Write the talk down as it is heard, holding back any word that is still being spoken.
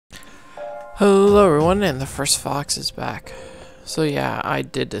Hello everyone, and the first Fox is back. So yeah, I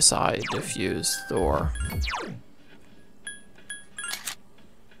did decide to fuse Thor.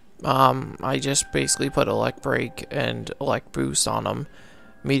 I just basically put Elect Break and Elect Boost on him.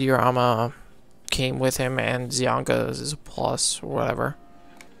 Meteorama came with him, and Zionga is a plus, or whatever.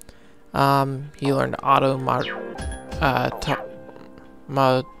 He learned Auto oh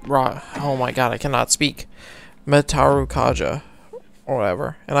my god, I cannot speak. Mataru Kaja, or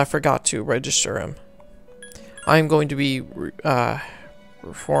whatever, and I forgot to register him. I'm going to be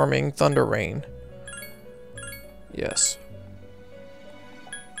reforming Thunder Rain. Yes.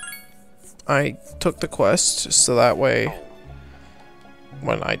 I took the quest so that way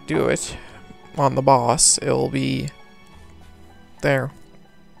when I do it on the boss, it'll be there.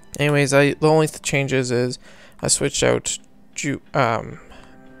 Anyways, the only changes is I switched out Akihiko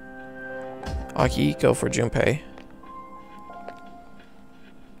for Junpei.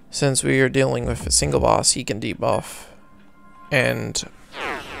 Since we are dealing with a single boss, he can debuff. And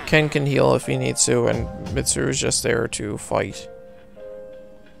Ken can heal if he needs to, and Mitsuru is just there to fight.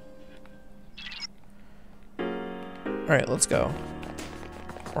 Alright, let's go.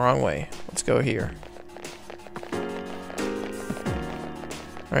 Wrong way. Let's go here.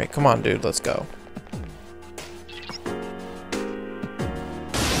 Alright, come on, dude. Let's go.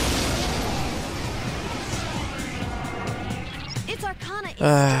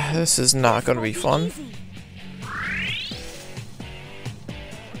 This is not going to be fun.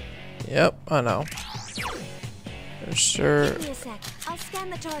 Yep, I know. Sure.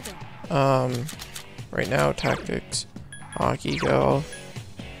 Right now, tactics. Hockey, go.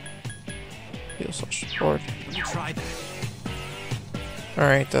 Heal slash support.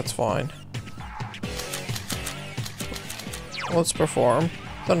 Alright, that's fine. Let's perform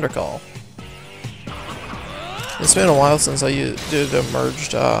Thunder Call. It's been a while since I did a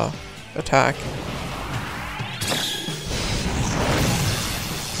merged attack.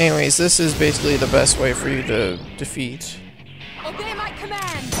 Anyways, this is basically the best way for you to defeat Obey my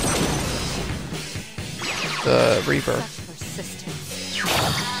command. the Reaper.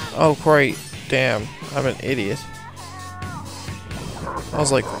 Oh, great. Damn. I'm an idiot. I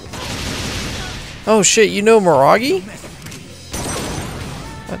was like... Oh shit, you know Miragi?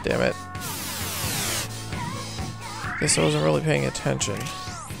 God damn it. Guess I wasn't really paying attention.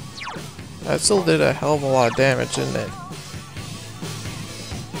 That still did a hell of a lot of damage, didn't it?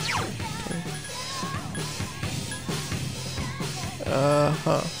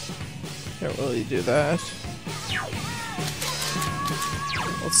 Huh. Can't really do that.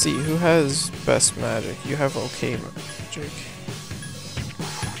 Let's see, who has best magic? You have okay magic.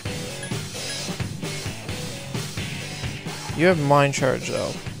 You have Mind Charge,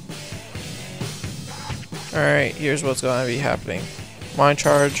 though. Alright, here's what's going to be happening. Mind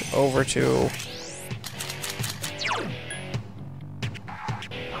Charge over to...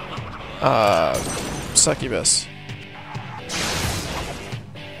 Succubus.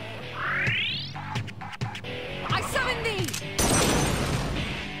 I summon thee!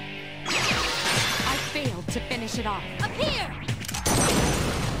 I failed to finish it off. Appear!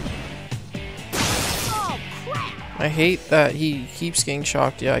 Oh, crap! I hate that he keeps getting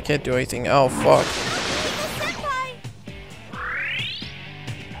shocked. Yeah, I can't do anything. Oh, fuck.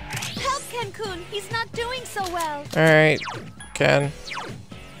 Help Ken-kun! He's not doing so well! Alright, Ken.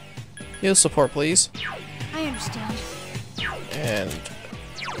 Heal support, please. I understand. And...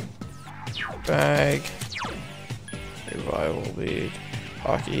 Bag. Revival bead.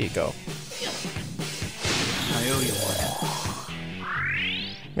 Akihiko. I owe you one.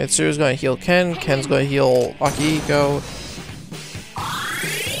 Mitsuru's gonna heal Ken. Ken's gonna heal Akihiko.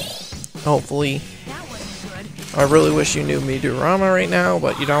 Hopefully. That wasn't good. I really wish you knew Meteorama right now,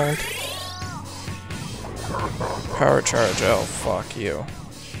 but you don't. Power charge. Oh, fuck you.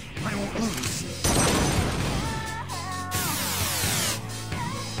 I won't lose.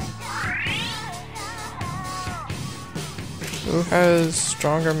 Who has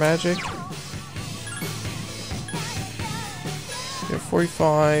stronger magic? You have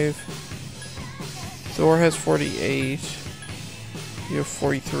 45. Thor has 48. You have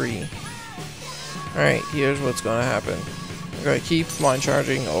 43. Alright, here's what's gonna happen. I'm gonna keep mind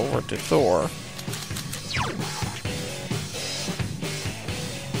charging over to Thor.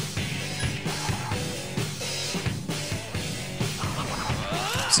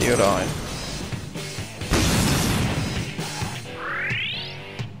 Zeodine.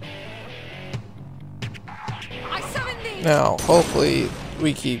 I summon thee! Now, hopefully,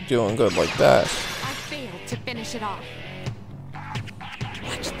 we keep doing good like that. I failed to finish it off.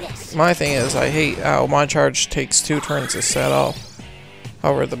 Watch this. My thing is, I hate how my charge takes 2 turns to set off.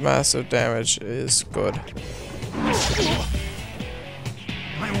 However, the massive damage is good.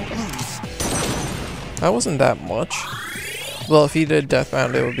 I won't lose. That wasn't that much. Well, if he did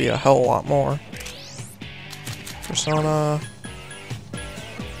Deathbound, it would be a hell of a lot more. Persona.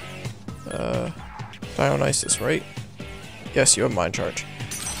 Dionysus, right? Yes, you have Mind Charge.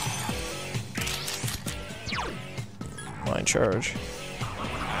 Mind Charge.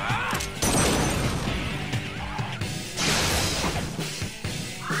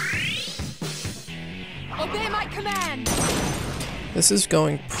 Obey my command. This is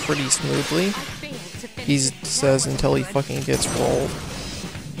going pretty smoothly. I failed to finish He it. says until he fucking gets rolled.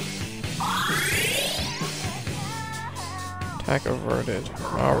 Attack averted.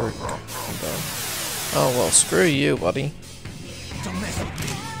 Oh, we're done. Oh well, screw you, buddy. Don't mess with me.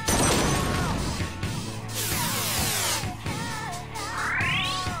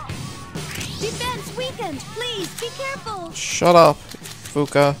 Defense weakened. Please be careful. Shut up,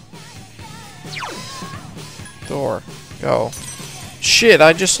 Fuka. Thor, go. Shit,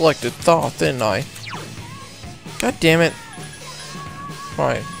 I just selected Thoth, didn't I? God damn it.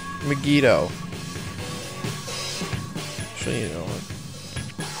 Fine. Megiddo. Actually, you know what?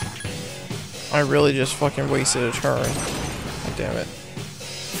 I really just fucking wasted a turn. God damn it.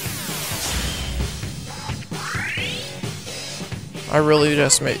 I really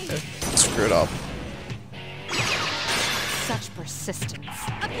just made it screwed up. Such persistence.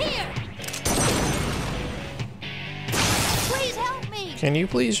 Up here. Please help me. Can you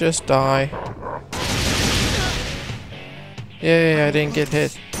please just die? Yay, I didn't get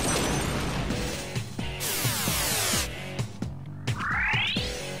hit.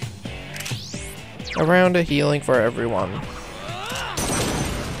 A round of healing for everyone.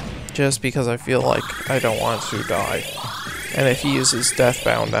 Just because I feel like I don't want to die. And if he uses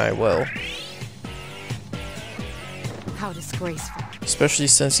Deathbound, I will. How disgraceful. Especially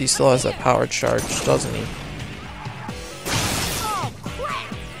since he still has that power charge, doesn't he? Oh,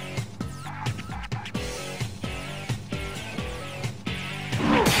 crap.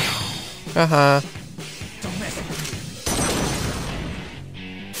 Haha. Don't mess with me.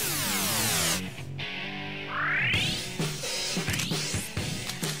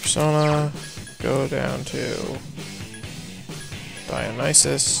 Persona. Go down to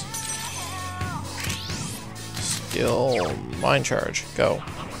Dionysus. Skill Mind Charge. Go.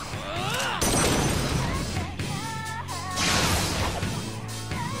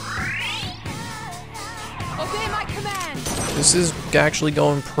 Obey my command. This is actually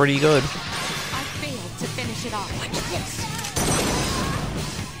going pretty good. I failed to finish it off. Watch this.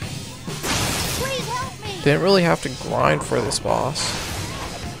 Please help me. Didn't really have to grind for this boss.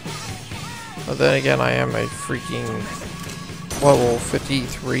 But then again, I am a freaking level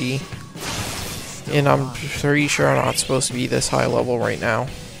 53. And I'm pretty sure I'm not supposed to be this high level right now.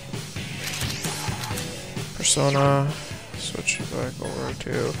 Persona. Switch back over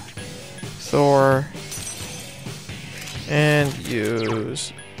to Thor. And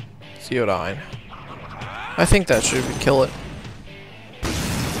use Theodyne. I think that should kill it.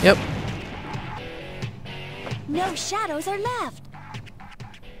 Yep. No shadows are left.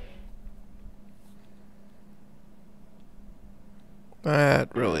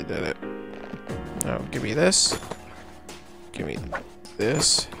 That really did it. Now, give me this. Give me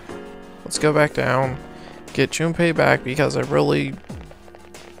this. Let's go back down. Get Junpei back because I really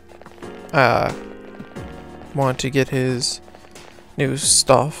want to get his new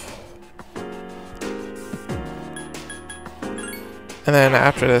stuff. And then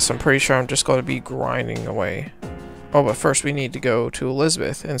after this, I'm pretty sure I'm just going to be grinding away. Oh, but first we need to go to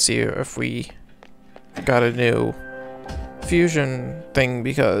Elizabeth and see if we got a new fusion thing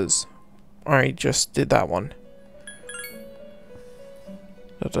because I just did that one.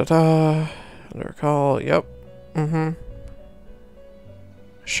 Under call, yep.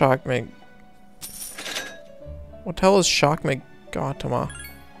 Shockmig. What the hell is Shockmig Gautama?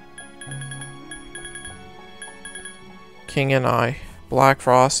 King and I. Black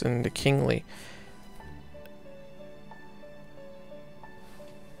Frost and the Kingly.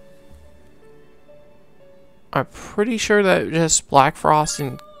 I'm pretty sure that just Black Frost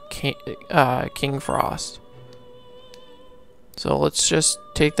and King Frost. So let's just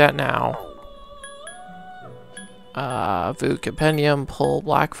take that now. View Compendium, pull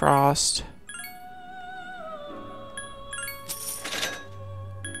Black Frost.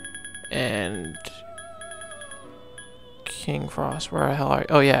 And King Frost, where the hell are you?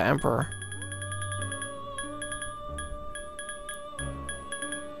 Oh yeah, Emperor.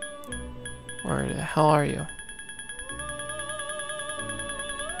 Where the hell are you?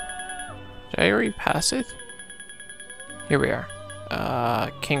 Did I already pass it? Here we are.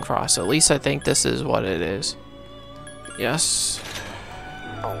 King Frost. At least I think this is what it is. Yes.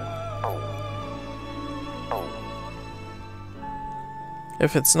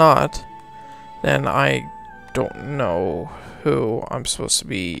 If it's not, then I don't know who I'm supposed to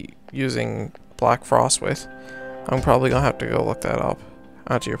be using Black Frost with. I'm probably gonna have to go look that up.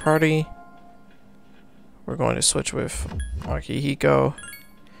 Add to your party. We're going to switch with Akihiko.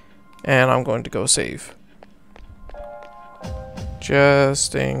 And I'm going to go save.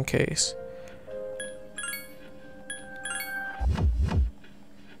 Just in case.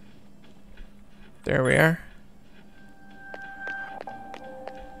 There we are.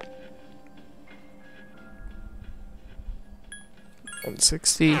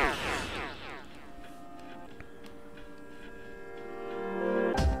 $160.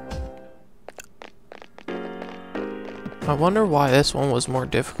 I wonder why this one was more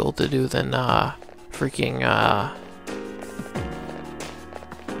difficult to do than freaking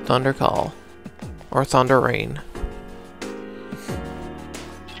Thunder Call or Thunder Rain.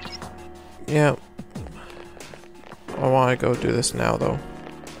 Yeah. I want to go do this now though.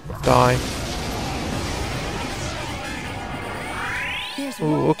 Die.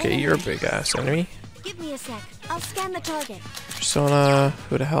 Ooh, okay, you're a big ass enemy. Give me a sec. I'll scan the target. Persona,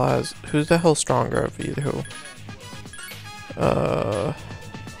 who's the hell stronger of either who?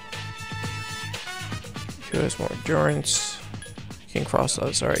 Who has more endurance? King Frost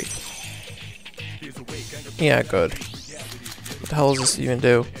does, alright. Yeah, good. What the hell does this even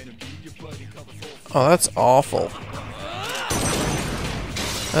do? Oh, that's awful.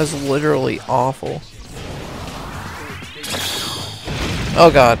 That's literally awful. Oh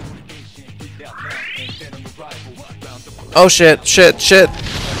god. Oh shit, shit, shit.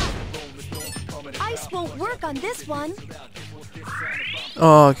 Ice won't work on this one.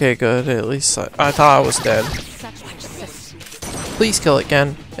 Oh, okay, good. At least I thought I was dead. Such persistence. Please kill it,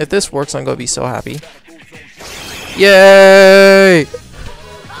 Ken. If this works, I'm gonna be so happy. Yay!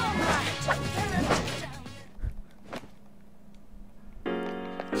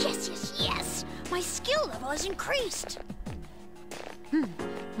 Yes, yes, yes. My skill level has increased.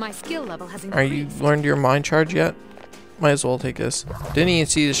 My skill level has Are you increased. learned your mind charge yet? Might as well take this. Didn't even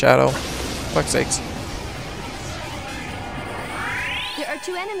see the shadow. Fuck's sakes. There are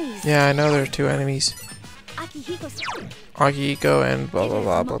 2 enemies. Yeah, I know there are 2 enemies. Akihiko's. Akihiko and blah blah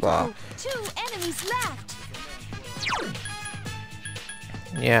blah blah blah. 2 enemies left.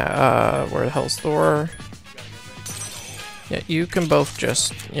 Yeah, where the hell's Thor? Yeah, you can both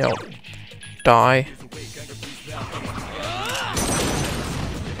just, you know, die.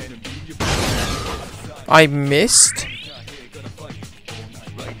 I missed?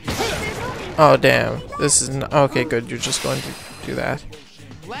 Oh, damn. This is okay, good. You're just going to do that.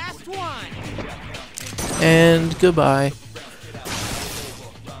 Last one. And goodbye.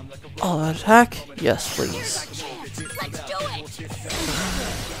 All out attack? Yes, please. Let's do it.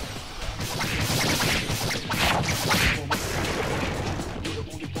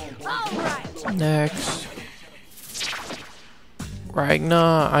 All right. Next.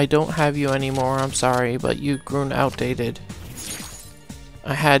 Ragna, I don't have you anymore, I'm sorry, but you've grown outdated.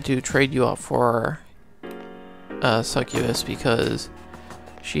 I had to trade you up for Succubus because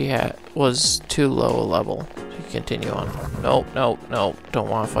she was too low a level to continue on. Nope, nope, nope, don't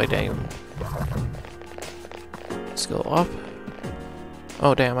want to fight anyone. Let's go up.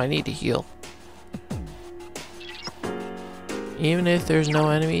 Oh damn, I need to heal. Even if there's no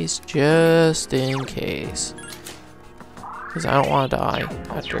enemies, just in case. Because I don't want to die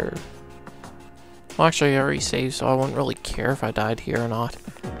after... Well, actually, I already saved, so I wouldn't really care if I died here or not.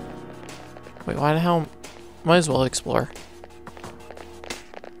 Wait, why the hell... Might as well explore.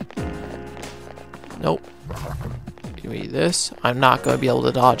 Nope. Give me this. I'm not going to be able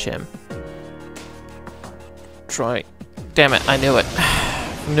to dodge him. Try. Damn it, I knew it.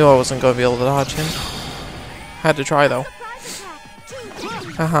 Knew I wasn't going to be able to dodge him. Had to try, though.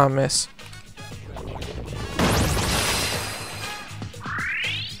 Haha, miss.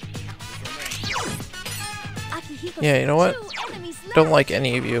 Yeah, you know what? Don't like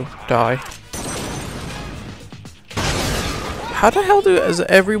any of you. Die. How the hell does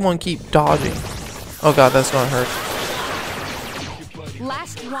everyone keep dodging? Oh god, that's gonna hurt.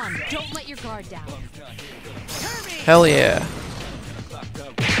 Last one. Don't let your guard down. Hell yeah.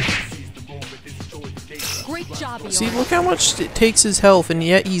 Great job, Eeyore. See, look how much it takes his health, and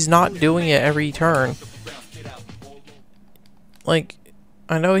yet he's not doing it every turn. Like,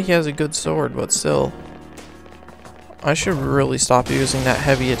 I know he has a good sword, but still. I should really stop using that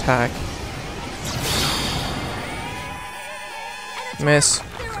heavy attack. Miss.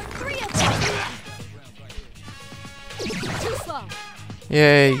 There are 3 of them. Too slow.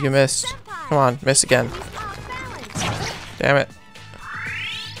 Yay, you missed. Come on, miss again. Damn it.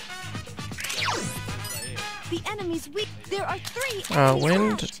 The enemy's weak. There are 3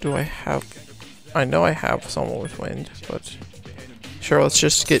 Wind, do I have... I know I have someone with wind, but... Sure, let's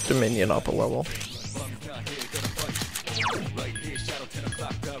just get Dominion up a level.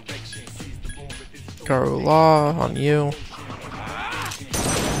 Garula, on you.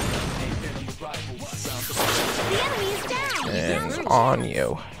 The enemy is down. And on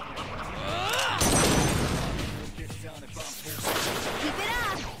you. Keep it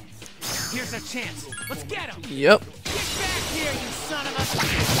up. Here's a chance. Let's get him. Yep. Get back here, you son of a...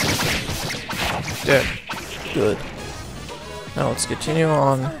 Dead. Good. Now let's continue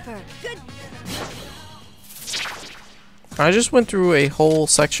on. Over. Good. I just went through a whole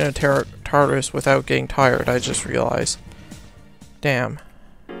section of Tartarus without getting tired, I just realized. Damn.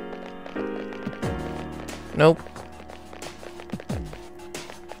 Nope.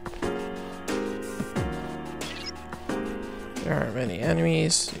 There aren't many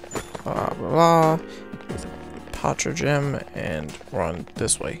enemies. Blah blah blah. Patra Gem and run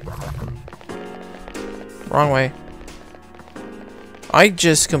this way. Wrong way. I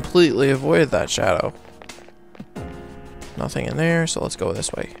just completely avoided that shadow. Nothing in there, so let's go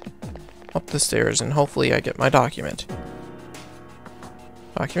this way. Up the stairs, and hopefully I get my document.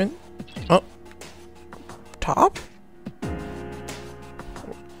 Document? Oh. Top?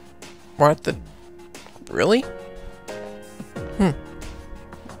 We're at the... Really?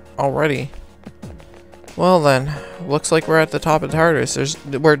 Already. Well then, looks like we're at the top of Tartarus.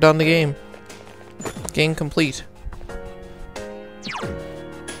 We're done the game. Game complete.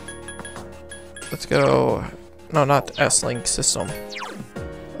 Let's go... No, not the S-Link system.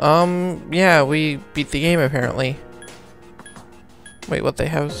 Yeah, we beat the game apparently. Wait, what? They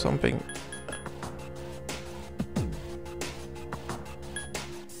have something...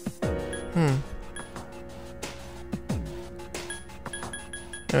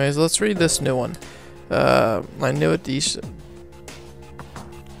 Anyways, let's read this new one. I knew it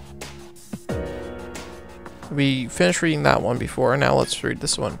We finished reading that one before, now let's read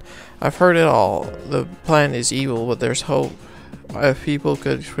this one. I've heard it all. The plan is evil, but there's hope. If people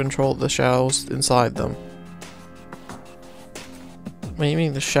could control the shadows inside them. What do you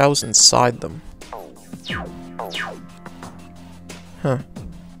mean the shadows inside them? Huh.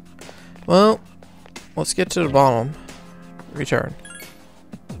 Well, let's get to the bottom. Return.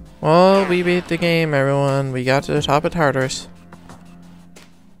 Well, we beat the game, everyone. We got to the top of Tartarus.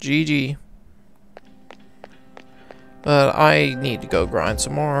 GG. But I need to go grind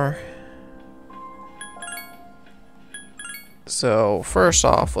some more. So, first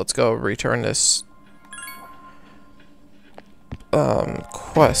off, let's go return this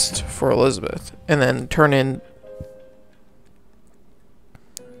quest for Elizabeth. And then turn in...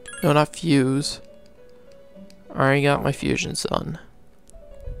 No, not fuse. I already got my fusions done.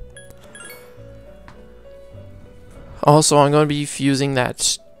 Also, I'm going to be fusing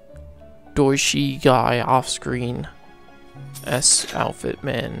that Doishi guy off screen. S outfit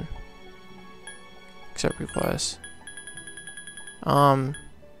man. Accept request.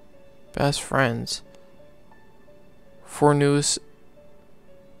 Best friends. For news.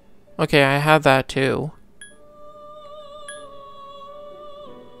 Okay, I have that too.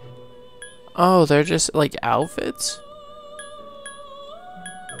 Oh, they're just like outfits?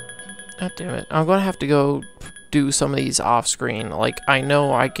 God damn it. I'm gonna have to go do some of these off screen. Like, I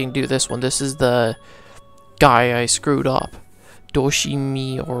know I can do this one. This is the guy I screwed up.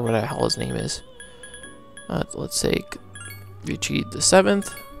 Doshimi, or what the hell his name is. Let's take Vici the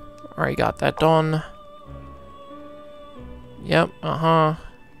 7th. Alright, got that done. Yep,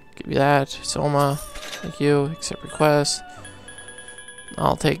 give you that. Soma, thank you. Accept request.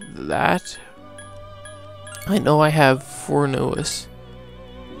 I'll take that. I know I have Fornuis.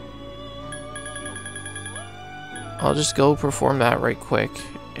 I'll just go perform that right quick,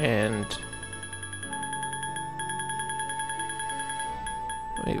 and...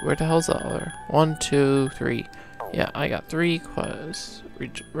 Wait, where the hell's the other? 1, 2, 3. Yeah, I got 3 quests.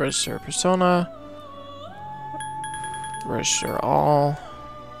 Register persona. Register all.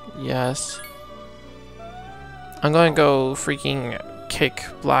 Yes. I'm gonna go freaking kick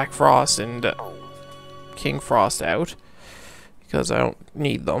Black Frost and King Frost out, because I don't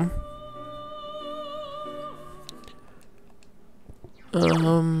need them.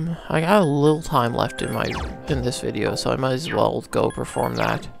 I got a little time left in this video, so I might as well go perform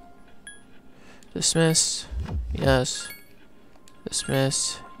that. Dismiss. Yes.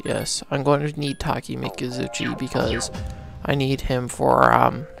 Dismiss. Yes. I'm going to need Taki Mikizuchi because I need him for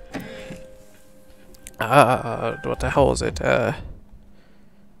what the hell is it?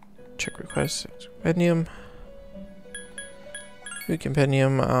 check requests. Compendium. Food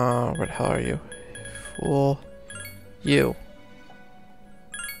compendium. What the hell are you? Fool. You.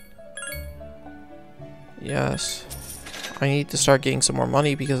 Yes. I need to start getting some more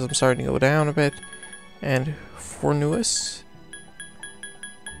money because I'm starting to go down a bit. And Fornuis?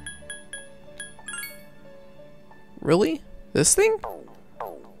 Really? This thing?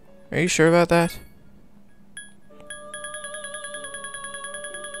 Are you sure about that?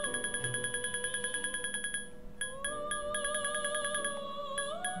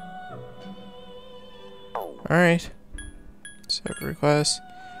 Alright. Separate request.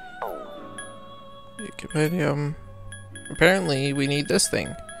 Compendium. Apparently, we need this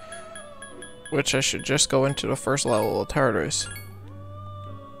thing. Which I should just go into the first level of Tartarus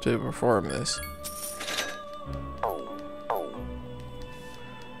to perform this.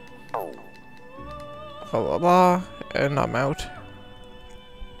 Blah blah blah. And I'm out.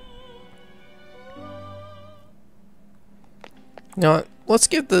 You know what? Let's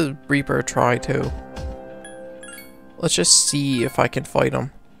give the Reaper a try too. Let's just see if I can fight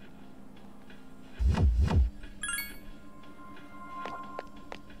him.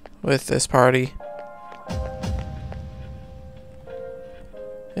 With this party.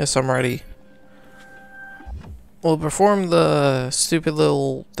 Yes, I'm ready. We'll perform the stupid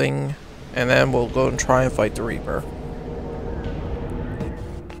little thing, and then we'll go and try and fight the Reaper.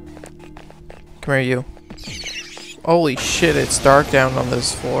 Come here, you. Holy shit, it's dark down on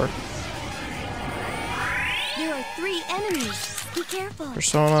this floor. There are 3 enemies. Be careful.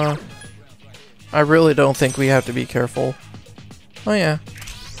 Persona. I really don't think we have to be careful. Oh yeah.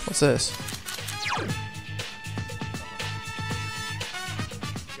 What's this?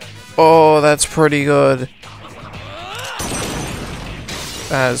 Oh, that's pretty good.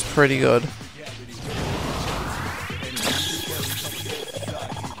 That is pretty good.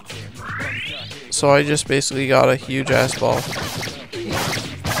 So I just basically got a huge ass ball.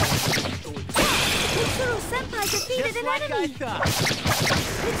 Mitsuru-senpai defeated an enemy.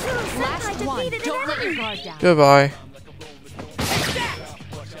 Last one. Don't let your guard down. Goodbye.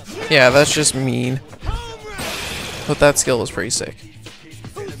 Yeah, that's just mean. But that skill was pretty sick.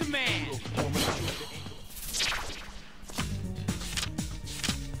 Who's the man?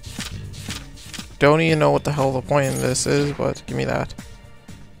 Don't even know what the hell the point of this is, but give me that.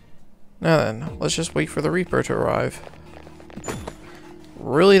 Now then, let's just wait for the Reaper to arrive.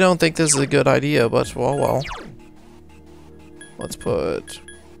 Really don't think this is a good idea, but well. Let's put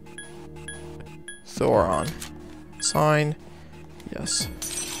Thor on. Sign. Yes.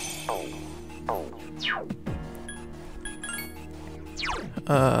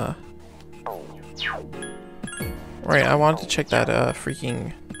 Right, I wanted to check that,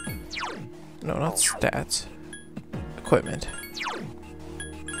 freaking... No, not stats. Equipment.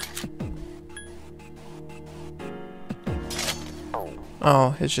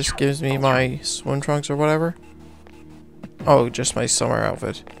 Oh, it just gives me my swim trunks or whatever? Oh, just my summer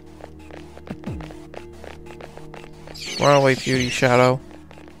outfit. Run away, Beauty Shadow.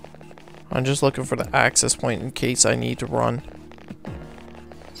 I'm just looking for the access point in case I need to run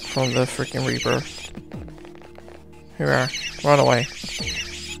from the freaking Reaper. Here we are. Run away.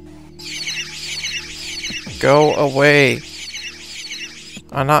 Go away.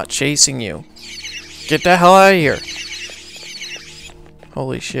 I'm not chasing you. Get the hell out of here.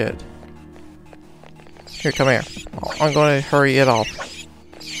 Holy shit. Here, come here. I'm going to hurry it up.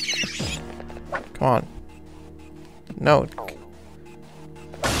 Come on. No.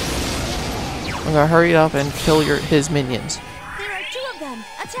 I'm going to hurry it up and kill his minions. There are 2 of them.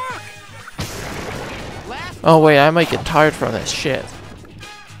 Attack. Oh wait, I might get tired from this shit.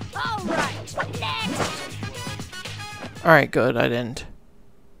 All right. Next. Alright, good, I didn't.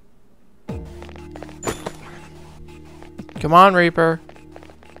 Come on, Reaper.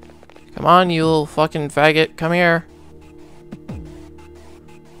 Come on, you little fucking faggot. Come here.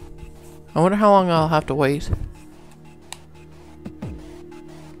 I wonder how long I'll have to wait.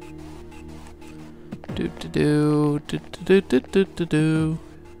 Do.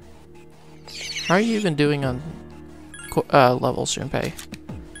 How are you even doing on levels, Junpei?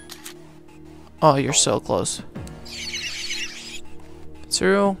 Oh, you're so close.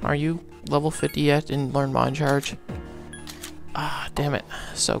 Tsuru, are you level 50 yet and learn Mind Charge? Ah, damn it.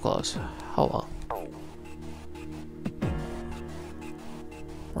 So close. Oh well.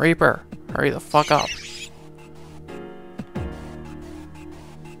 Reaper, hurry the fuck up.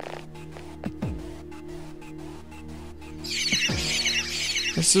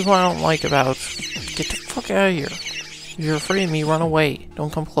 This is what I don't like about... Get the fuck out of here. If you're afraid of me, run away.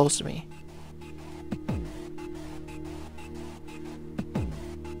 Don't come close to me.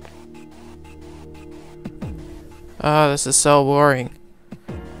 This is so boring.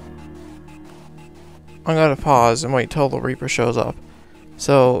 I'm gonna pause and wait till the Reaper shows up.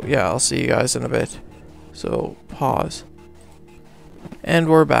 So, yeah, I'll see you guys in a bit. So, pause. And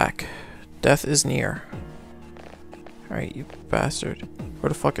we're back. Death is near. Alright, you bastard. Where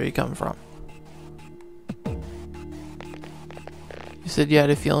the fuck are you coming from? You said you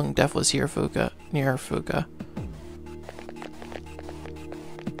had a feeling death was here, Fuka. Near Fuka.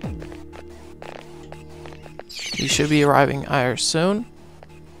 He should be arriving either soon,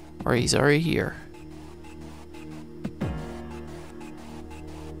 or he's already here.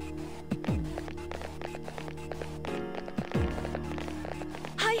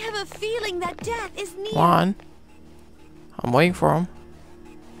 I have a feeling that death is near. Come on. I'm waiting for him.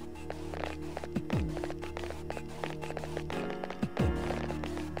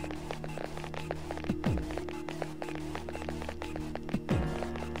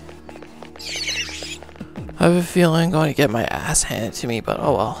 I have a feeling I'm going to get my ass handed to me, but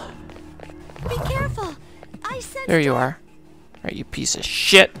oh well. Be careful. I sense There you are. Alright, you piece of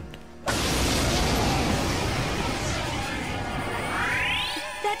shit.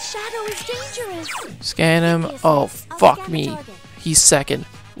 That shadow is dangerous. Scan him. Oh, fuck me. He's second.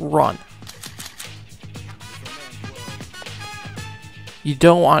 Run. You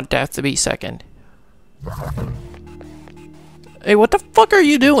don't want death to be second. Hey, what the fuck are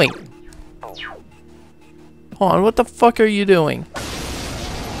you doing? Hold on, what the fuck are you doing?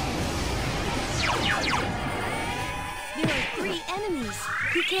 There are 3 enemies.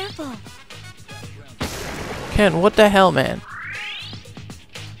 Be careful. Ken, what the hell, man?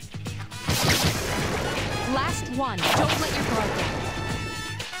 Last one. Don't let your guard down.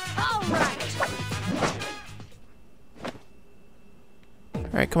 All right.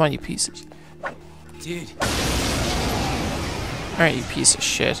 Alright, come on, you pieces. Dude. Alright, you piece of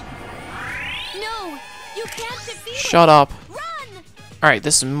shit. No, you can't defeat Shut up. it. Run. Alright,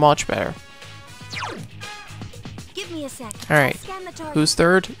 this is much better. Give me a sec. Alright, I'll scan the target. who's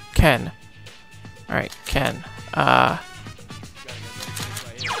third? Ken. Alright, Ken.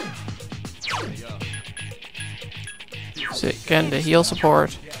 So Ken to heal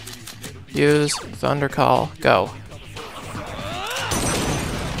support. Use Thunder Call. Go.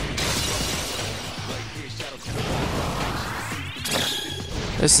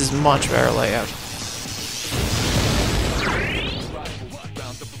 This is much better layout.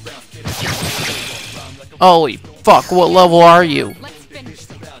 Holy fuck, what level are you? Let's finish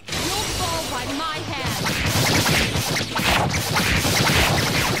this. You'll fall by my hand.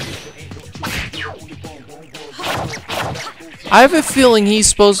 I have a feeling he's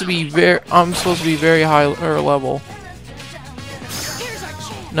supposed to be I'm supposed to be very high level. Here's our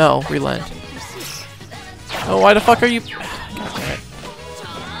chance. No, relent. Oh, why the fuck are you? God damn it.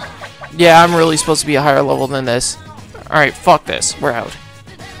 Yeah, I'm really supposed to be a higher level than this. Alright, fuck this. We're out.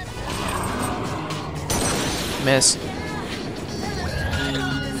 Miss.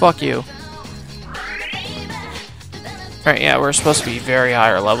 Fuck you. Alright, yeah, we're supposed to be very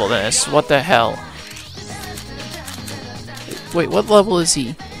higher level than this. What the hell? Wait, what level is he?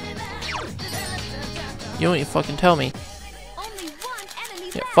 You don't even fucking tell me. Only one enemy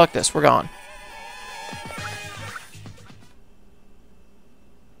Yeah, left. fuck this. We're gone.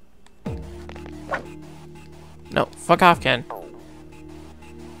 No, fuck off, Ken.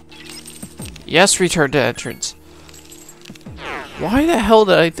 Yes, return to entrance. Why the hell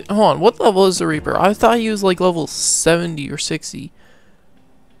did I... Hold on, what level is the Reaper? I thought he was like level 70 or 60.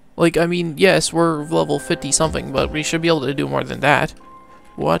 Like, I mean, yes, we're level 50 something, but we should be able to do more than that.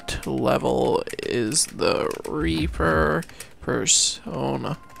 What level is the Reaper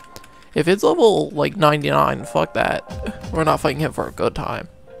persona? If it's level, like, 99, fuck that. We're not fighting him for a good time.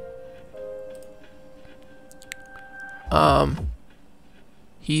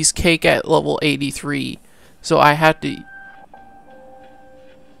 He's cake at level 83, so I had to...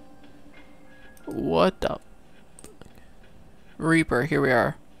 What the... Reaper, here we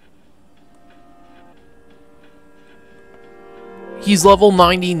are. He's level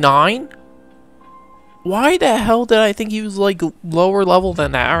 99? Why the hell did I think he was, like, lower level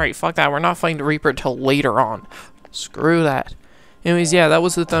than that? Alright, fuck that. We're not fighting the Reaper till later on. Screw that. Anyways, yeah, that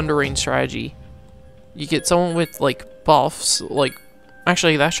was the Thunder Rain strategy. You get someone with, like, buffs, like...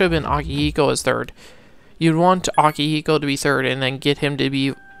 Actually, that should have been Akihiko as third. You'd want Akihiko to be third, and then get him to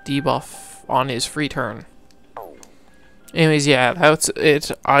be debuff on his free turn. Anyways, yeah, that's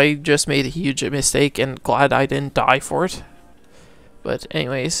it. I just made a huge mistake, and glad I didn't die for it. But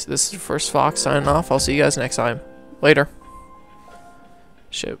anyways, this is First Fox signing off. I'll see you guys next time. Later.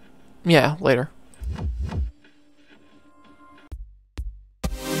 Shit. Yeah, later.